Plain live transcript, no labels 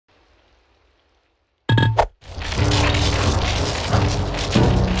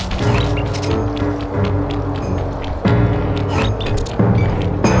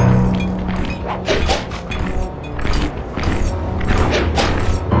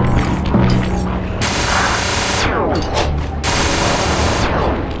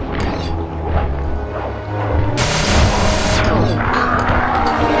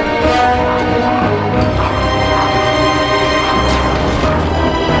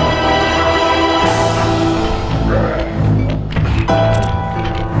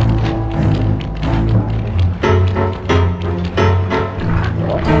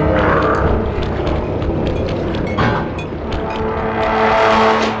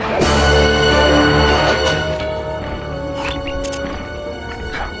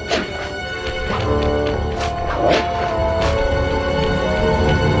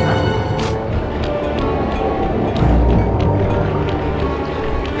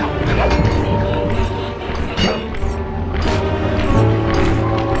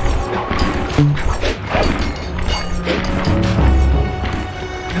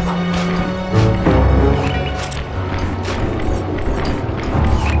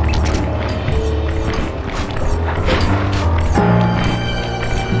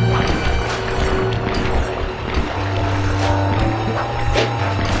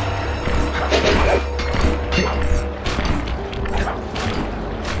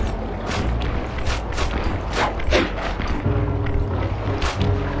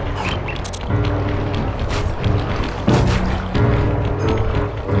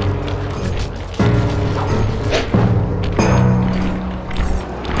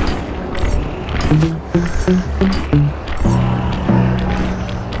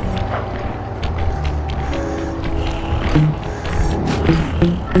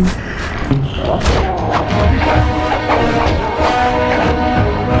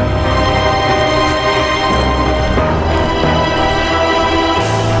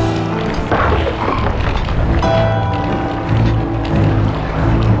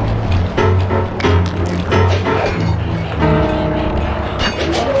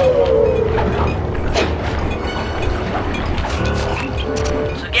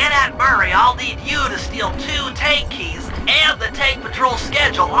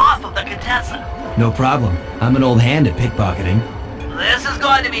No problem. I'm an old hand at pickpocketing. This is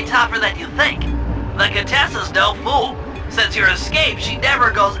going to be tougher than you think. The Contessa's no fool. Since your escape, she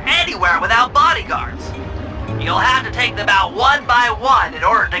never goes anywhere without bodyguards. You'll have to take them out one by one in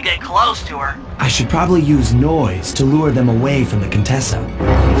order to get close to her. I should probably use noise to lure them away from the Contessa.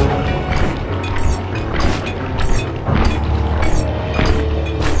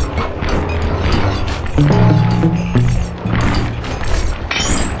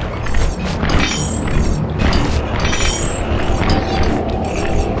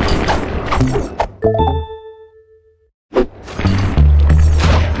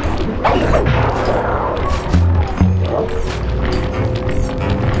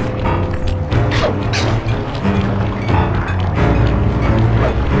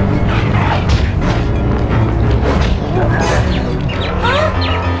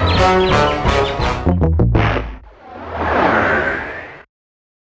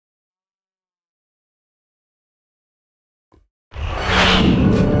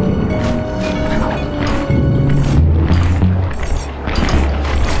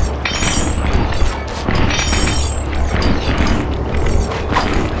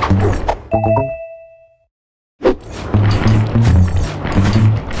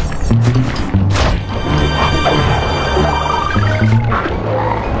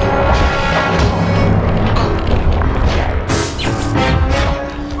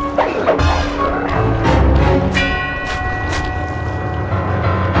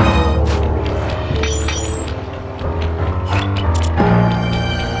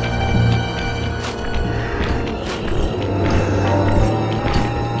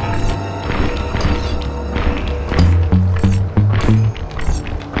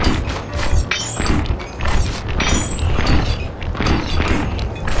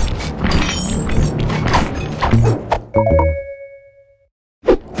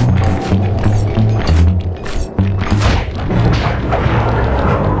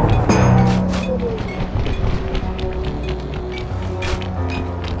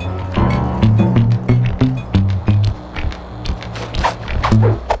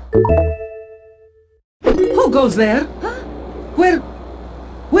 Goes there? Huh?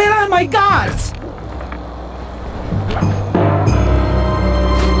 Where are my guards?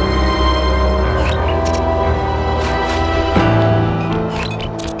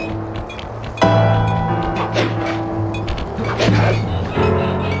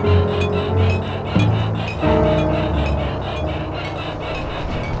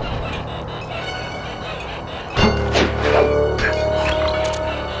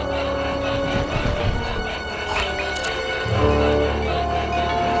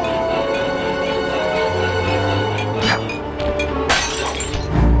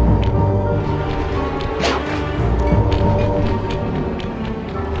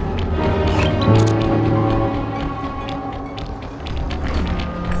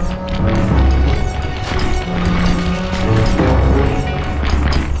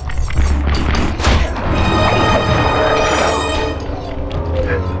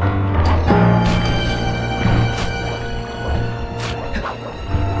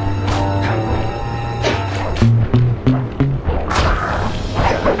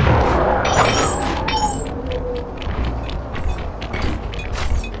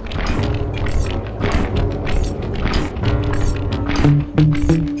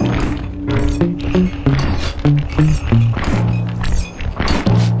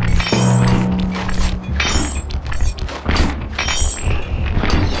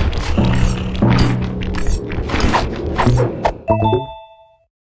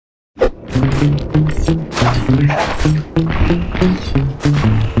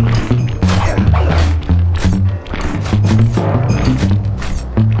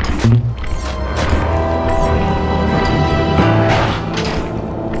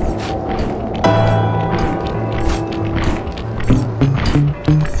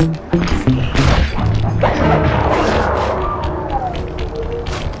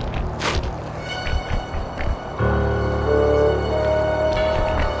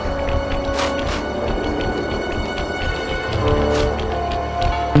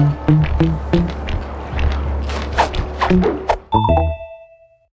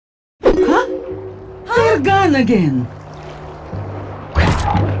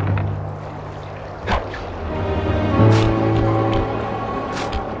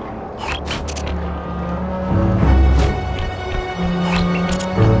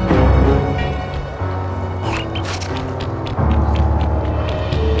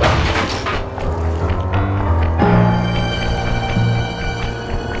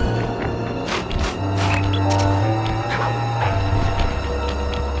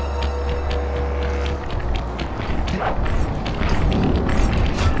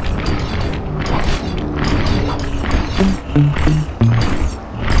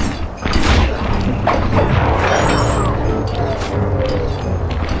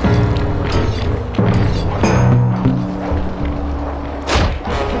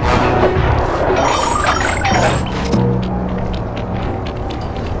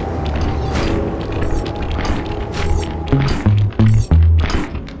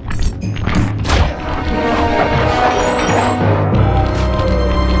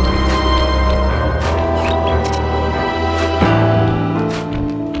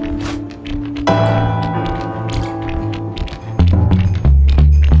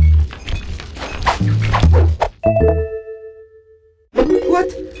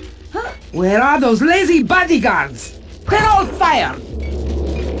 What? Huh? Where are those lazy bodyguards? They're all fired!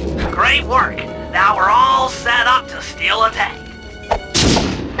 Great work. Now we're all set up to steal a tank.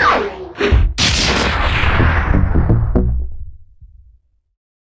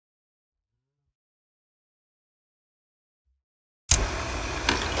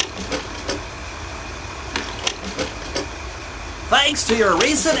 Thanks to your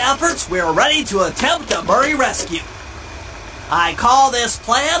recent efforts, we're ready to attempt a Murray rescue. I call this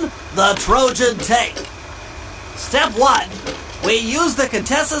plan the Trojan Tank. Step 1. We use the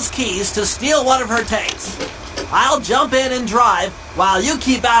Contessa's keys to steal one of her tanks. I'll jump in and drive while you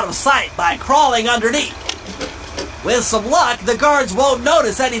keep out of sight by crawling underneath. With some luck, the guards won't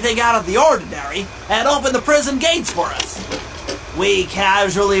notice anything out of the ordinary and open the prison gates for us. We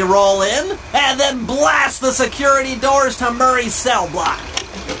casually roll in and then blast the security doors to Murray's cell block.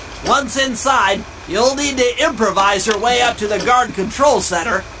 Once inside, you'll need to improvise your way up to the guard control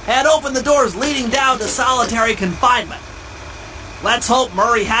center and open the doors leading down to solitary confinement. Let's hope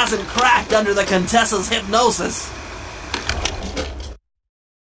Murray hasn't cracked under the Contessa's hypnosis.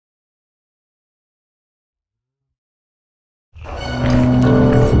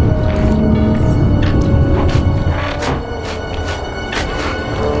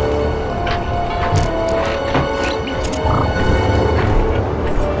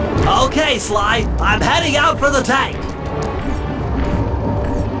 Okay, Sly, I'm heading out for the tank.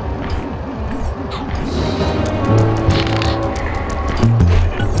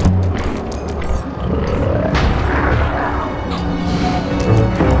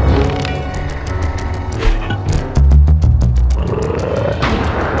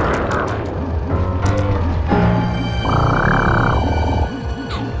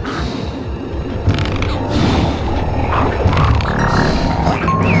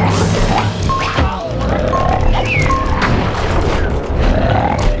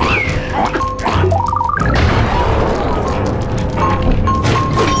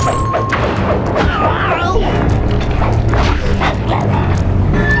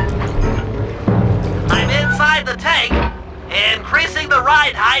 Increasing the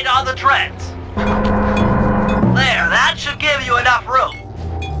ride height on the treads. There, that should give you enough room.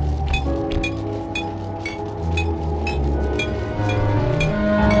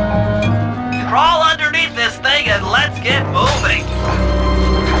 Crawl underneath this thing and let's get moving.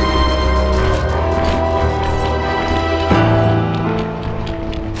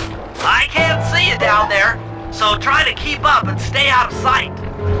 I can't see you down there, so try to keep up and stay out of sight.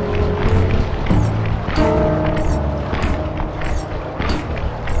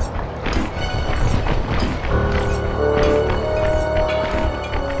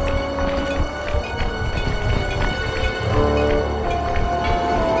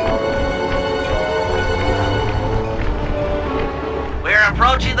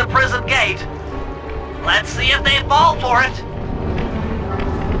 Approaching the prison gate. Let's see if they fall for it.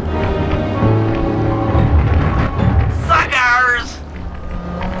 Suckers!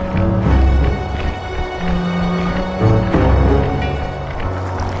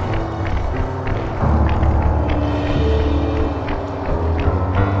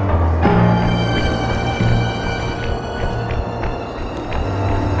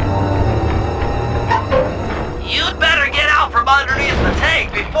 You'd better get out from underneath the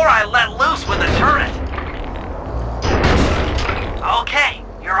tank before I let loose with the turret. Okay,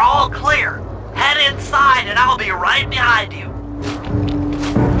 you're all clear. Head inside and I'll be right behind you.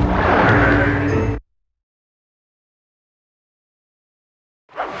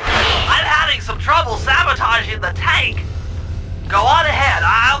 I'm having some trouble sabotaging the tank. Go on ahead,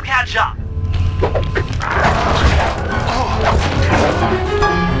 I'll catch up.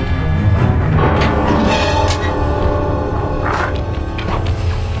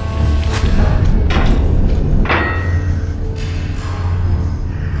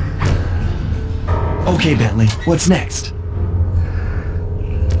 Okay, Bentley, what's next?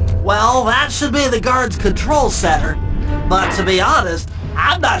 Well, that should be the guard's control center. But to be honest,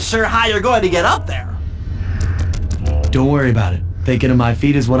 I'm not sure how you're going to get up there. Don't worry about it. Thinking of my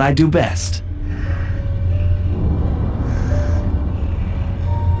feet is what I do best.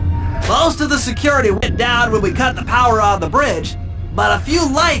 Most of the security went down when we cut the power on the bridge, but a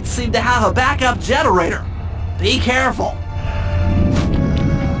few lights seem to have a backup generator. Be careful.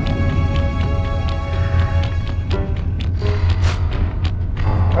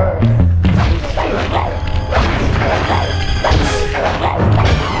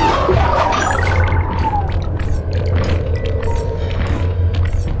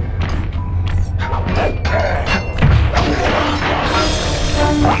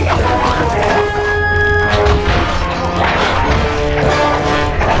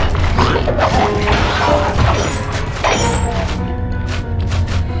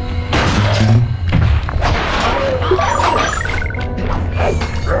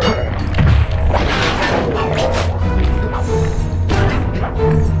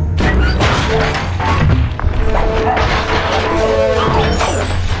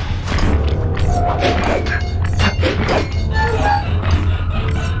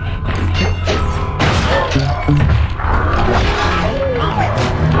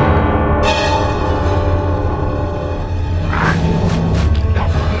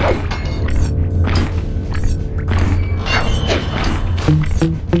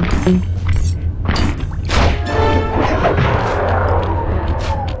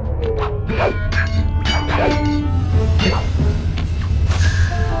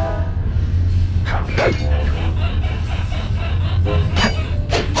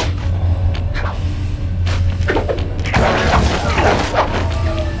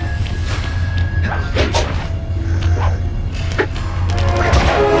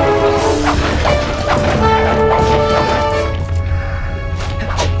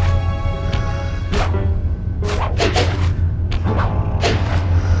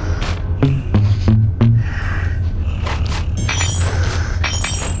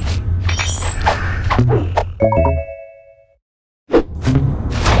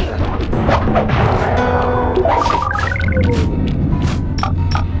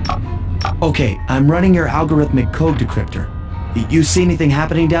 Okay, I'm running your algorithmic code decryptor. You see anything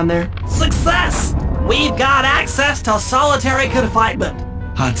happening down there? Success! We've got access to solitary confinement.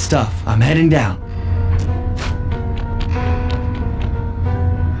 Hot stuff. I'm heading down.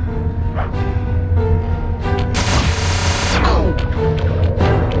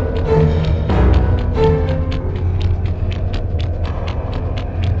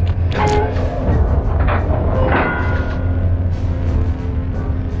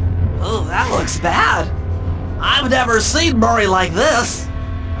 Oh, that looks bad. I've never seen Murray like this.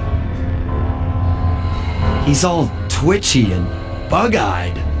 He's all twitchy and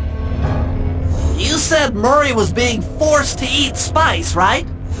bug-eyed. You said Murray was being forced to eat spice, right?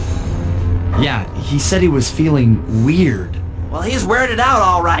 Yeah, he said he was feeling weird. Well, he's weirded out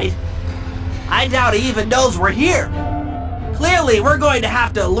all right. I doubt he even knows we're here. Clearly, we're going to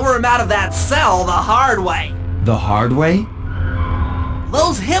have to lure him out of that cell the hard way. The hard way?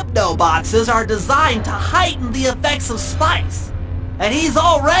 Those hypno boxes are designed to heighten the effects of spice, and he's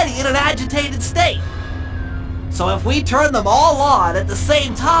already in an agitated state. So if we turn them all on at the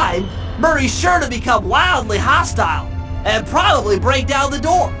same time, Murray's sure to become wildly hostile and probably break down the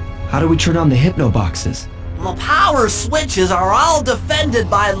door. How do we turn on the hypno boxes? The power switches are all defended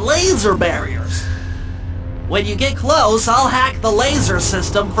by laser barriers. When you get close, I'll hack the laser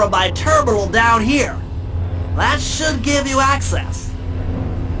system from my terminal down here. That should give you access.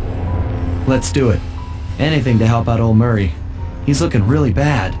 Let's do it. Anything to help out old Murray. He's looking really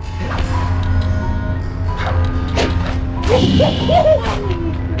bad.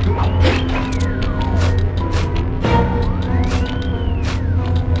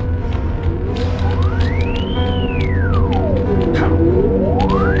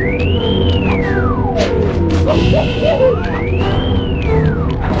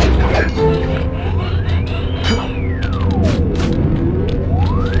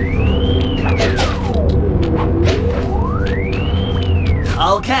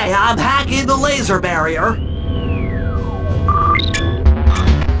 Okay, I'm hacking the laser barrier.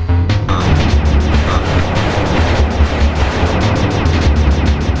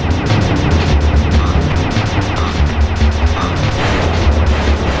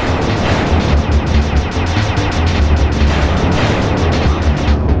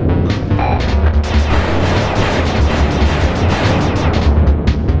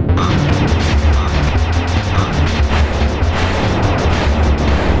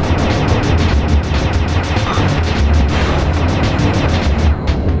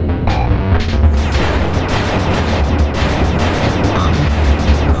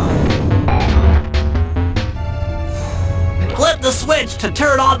 Switch to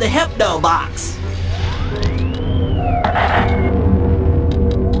turn on the hypno box.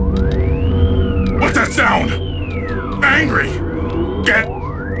 What's that sound? Angry! Get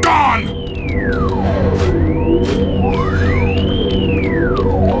gone!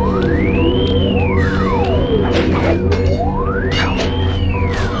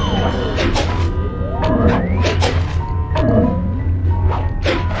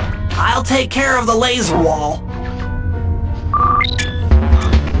 I'll take care of the laser wall.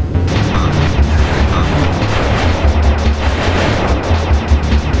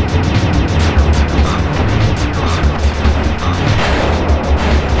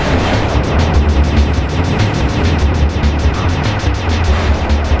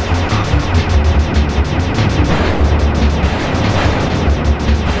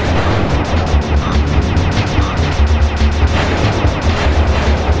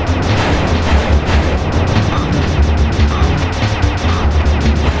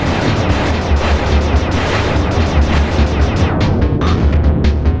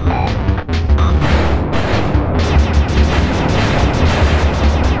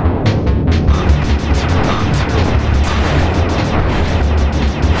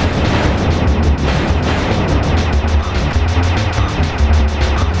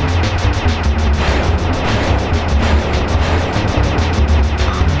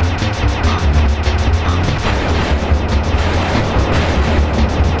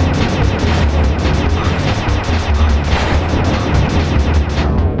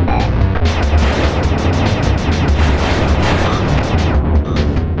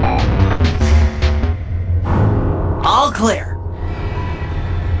 Clear.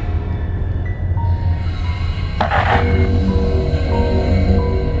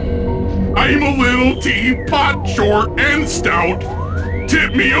 I'm a little teapot, short and stout.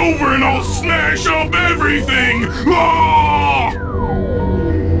 Tip me over and I'll smash up everything! Ah!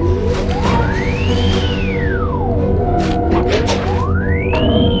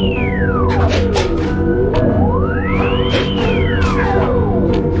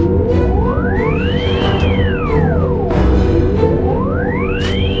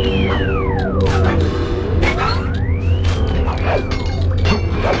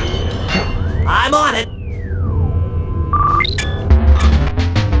 I'm on it.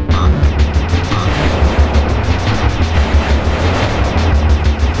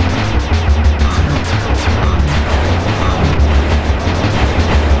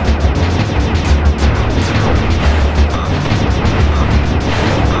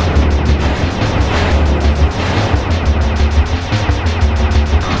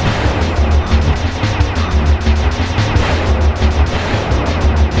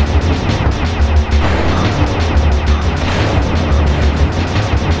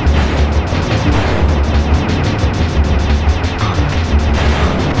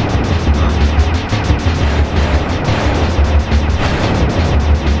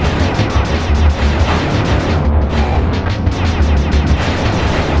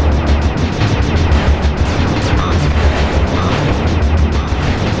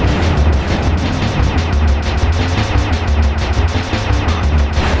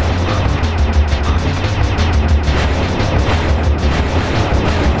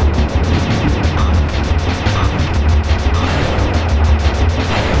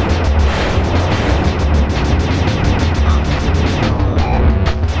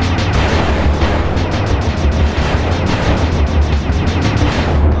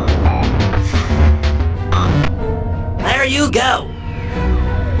 You go.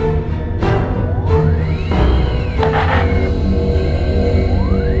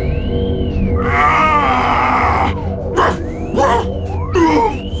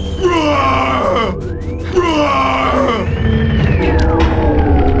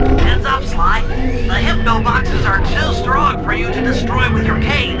 Heads up, Sly. The hypno boxes are too strong for you to destroy with your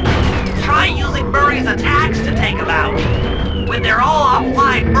cane. Try using Murray's attacks to take them out. When they're all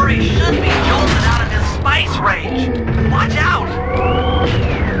offline, Murray should be jolted out of his spice rage. Watch out!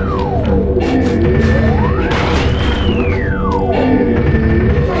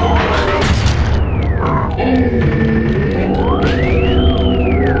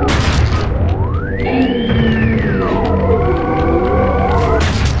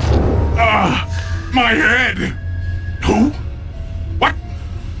 My head! Who? What?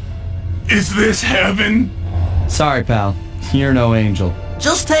 Is this heaven? Sorry, pal. You're no angel.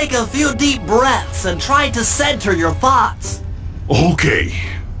 Just take a few deep breaths and try to center your thoughts. Okay.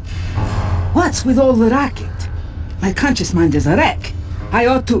 What's with all the racket? My conscious mind is a wreck. I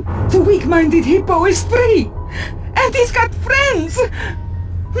ought to... The weak-minded hippo is free! And he's got friends!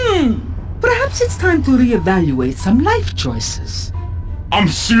 Perhaps it's time to reevaluate some life choices. I'm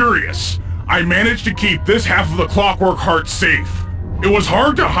serious. I managed to keep this half of the Clockwork heart safe. It was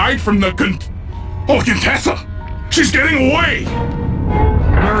hard to hide from the Contessa! She's getting away!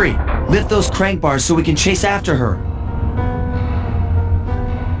 Murray, lift those crank bars so we can chase after her.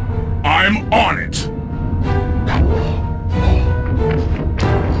 I'm on it!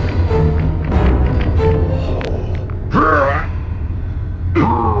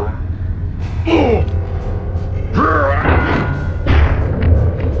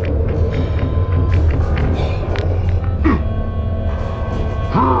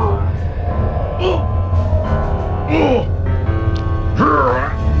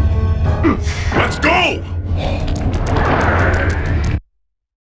 Let's go!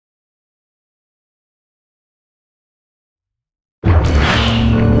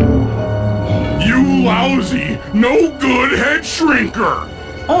 You lousy, no good head shrinker!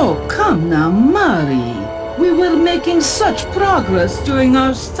 Oh, come now, Murray. We were making such progress during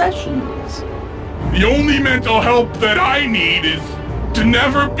our sessions. The only mental help that I need is to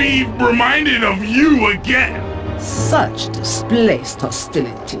never be reminded of you again. Such displaced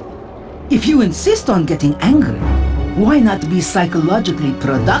hostility. If you insist on getting angry, why not be psychologically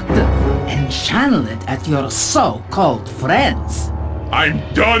productive and channel it at your so-called friends? I'm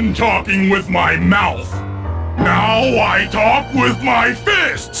done talking with my mouth. Now I talk with my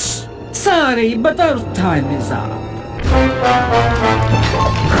fists! Sorry, but our time is up.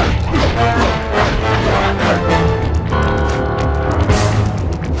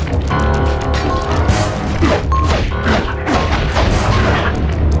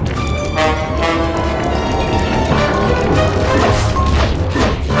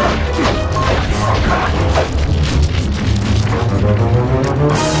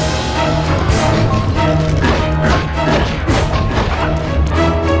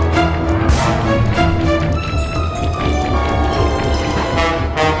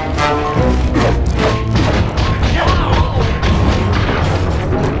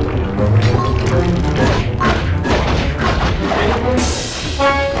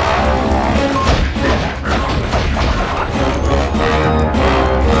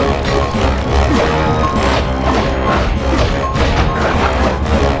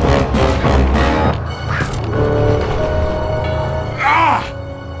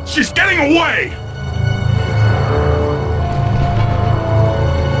 She's getting away!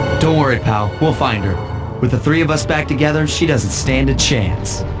 Don't worry, pal. We'll find her. With the three of us back together, she doesn't stand a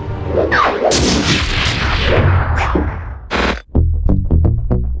chance.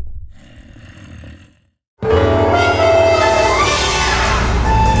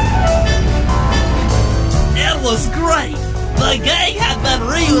 It was great! The gang had been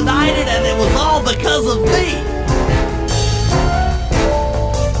reunited and it was all because of me!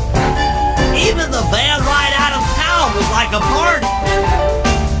 Even the van ride out of town was like a party!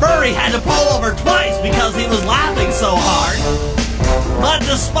 Murray had to pull over twice because he was laughing so hard. But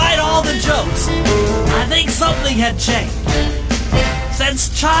despite all the jokes, I think something had changed.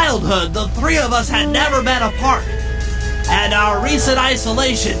 Since childhood, the three of us had never been apart, and our recent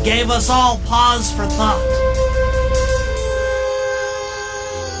isolation gave us all pause for thought.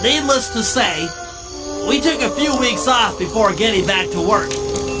 Needless to say, we took a few weeks off before getting back to work.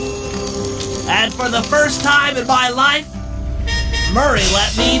 And for the first time in my life, Murray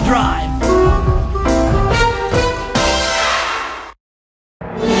let me drive.